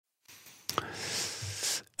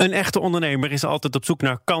Een echte ondernemer is altijd op zoek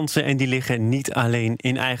naar kansen en die liggen niet alleen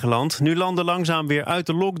in eigen land. Nu landen langzaam weer uit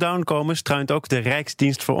de lockdown komen, struint ook de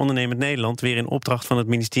Rijksdienst voor Ondernemend Nederland weer in opdracht van het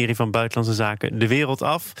ministerie van Buitenlandse Zaken de wereld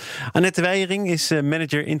af. Annette Weijering is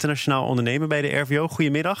manager internationaal ondernemen bij de RVO.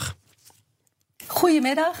 Goedemiddag.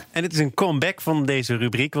 Goedemiddag. En het is een comeback van deze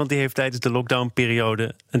rubriek, want die heeft tijdens de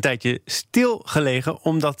lockdownperiode een tijdje stilgelegen,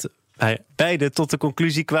 omdat wij beiden tot de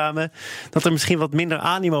conclusie kwamen dat er misschien wat minder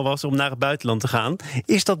animo was om naar het buitenland te gaan.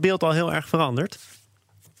 Is dat beeld al heel erg veranderd?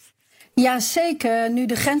 Ja, zeker. Nu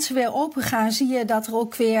de grenzen weer open gaan, zie je dat er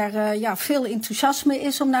ook weer veel enthousiasme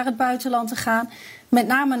is om naar het buitenland te gaan. Met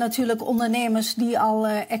name natuurlijk ondernemers die al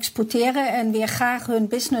exporteren en weer graag hun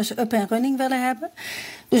business up en running willen hebben.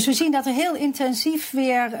 Dus we zien dat er heel intensief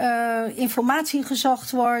weer informatie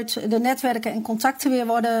gezocht wordt. De netwerken en contacten weer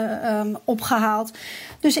worden opgehaald.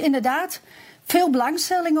 Dus inderdaad, veel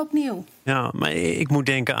belangstelling opnieuw. Ja, maar ik moet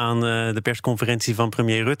denken aan de persconferentie van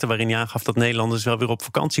premier Rutte, waarin hij aangaf dat Nederlanders wel weer op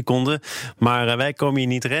vakantie konden. Maar wij komen hier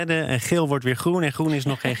niet redden en geel wordt weer groen en groen is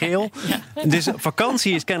nog geen geel. Ja. Dus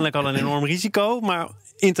vakantie is kennelijk al een enorm risico, maar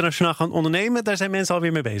internationaal gaan ondernemen, daar zijn mensen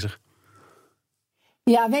alweer mee bezig.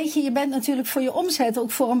 Ja, weet je bent natuurlijk voor je omzet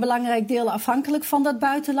ook voor een belangrijk deel afhankelijk van dat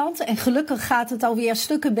buitenland. En gelukkig gaat het alweer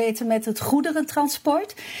stukken beter met het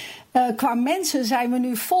goederentransport. Qua mensen zijn we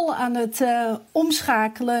nu vol aan het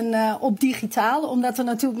omschakelen op digitaal, omdat er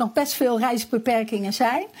natuurlijk nog best veel reisbeperkingen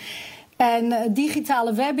zijn. En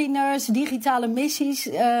digitale webinars, digitale missies,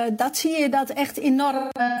 dat zie je dat echt enorm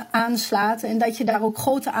aanslaat. En dat je daar ook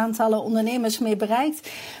grote aantallen ondernemers mee bereikt.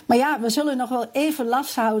 Maar ja, we zullen nog wel even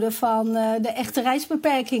last houden van de echte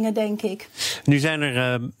reisbeperkingen, denk ik. Nu zijn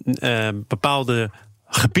er bepaalde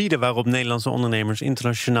gebieden waarop Nederlandse ondernemers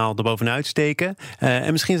internationaal erbovenuit steken.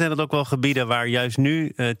 En misschien zijn dat ook wel gebieden waar juist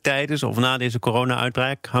nu tijdens of na deze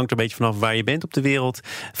corona-uitbraak, hangt er een beetje vanaf waar je bent op de wereld,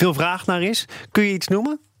 veel vraag naar is. Kun je iets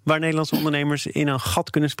noemen waar Nederlandse ondernemers in een gat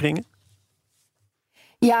kunnen springen?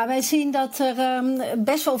 Ja, wij zien dat er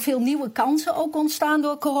best wel veel nieuwe kansen ook ontstaan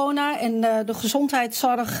door corona. En de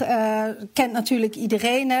gezondheidszorg kent natuurlijk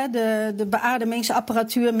iedereen, hè? De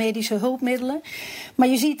beademingsapparatuur, medische hulpmiddelen. Maar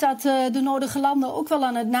je ziet dat de nodige landen ook wel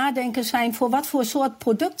aan het nadenken zijn voor wat voor soort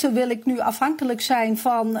producten wil ik nu afhankelijk zijn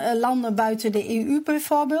van landen buiten de EU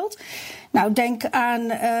bijvoorbeeld. Nou, denk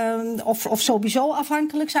aan, of sowieso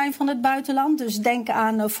afhankelijk zijn van het buitenland. Dus denk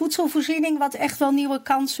aan voedselvoorziening, wat echt wel nieuwe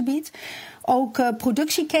kansen biedt. Ook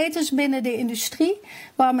productieketens binnen de industrie,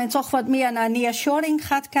 waar men toch wat meer naar nearshoring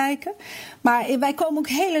gaat kijken. Maar wij komen ook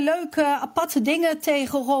hele leuke, aparte dingen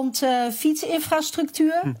tegen rond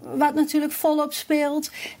fietsinfrastructuur, wat natuurlijk volop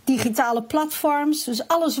speelt. Digitale platforms, dus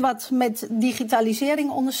alles wat met digitalisering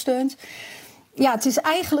ondersteunt. Ja, het is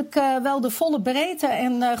eigenlijk wel de volle breedte.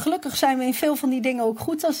 En gelukkig zijn we in veel van die dingen ook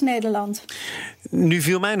goed als Nederland. Nu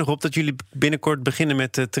viel mij nog op dat jullie binnenkort beginnen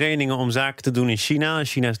met trainingen om zaken te doen in China.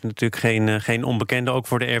 China is natuurlijk geen onbekende, ook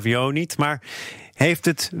voor de RVO niet. Maar heeft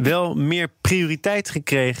het wel meer prioriteit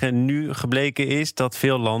gekregen nu gebleken is dat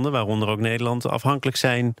veel landen, waaronder ook Nederland, afhankelijk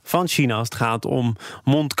zijn van China als het gaat om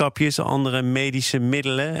mondkapjes, andere medische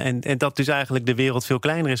middelen. En dat dus eigenlijk de wereld veel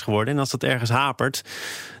kleiner is geworden. En als dat ergens hapert,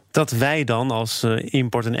 dat wij dan als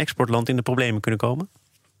import- en exportland in de problemen kunnen komen?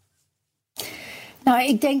 Nou,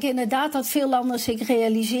 ik denk inderdaad dat veel landen zich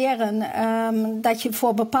realiseren dat je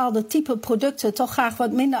voor bepaalde type producten toch graag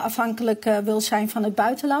wat minder afhankelijk wil zijn van het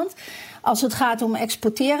buitenland. Als het gaat om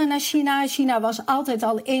exporteren naar China. China was altijd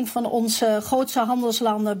al een van onze grootste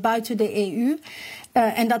handelslanden buiten de EU.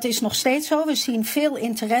 En dat is nog steeds zo. We zien veel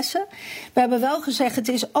interesse. We hebben wel gezegd, het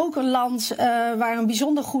is ook een land waar een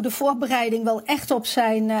bijzonder goede voorbereiding wel echt op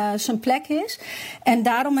zijn plek is. En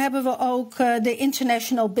daarom hebben we ook de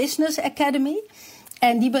International Business Academy.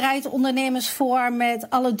 En die bereidt ondernemers voor met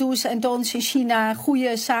alle do's en don'ts in China,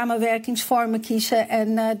 goede samenwerkingsvormen kiezen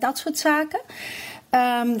en dat soort zaken.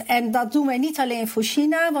 En dat doen wij niet alleen voor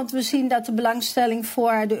China, want we zien dat de belangstelling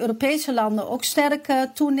voor de Europese landen ook sterk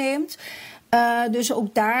toeneemt. Dus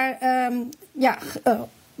ook daar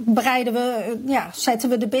zetten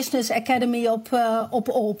we de Business Academy op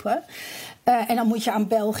open. En dan moet je aan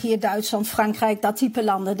België, Duitsland, Frankrijk, dat type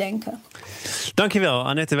landen denken. Dankjewel,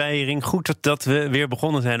 Annette Weijering. Goed dat we weer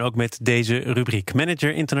begonnen zijn ook met deze rubriek.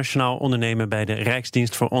 Manager internationaal ondernemen bij de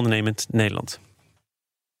Rijksdienst voor Ondernemend Nederland.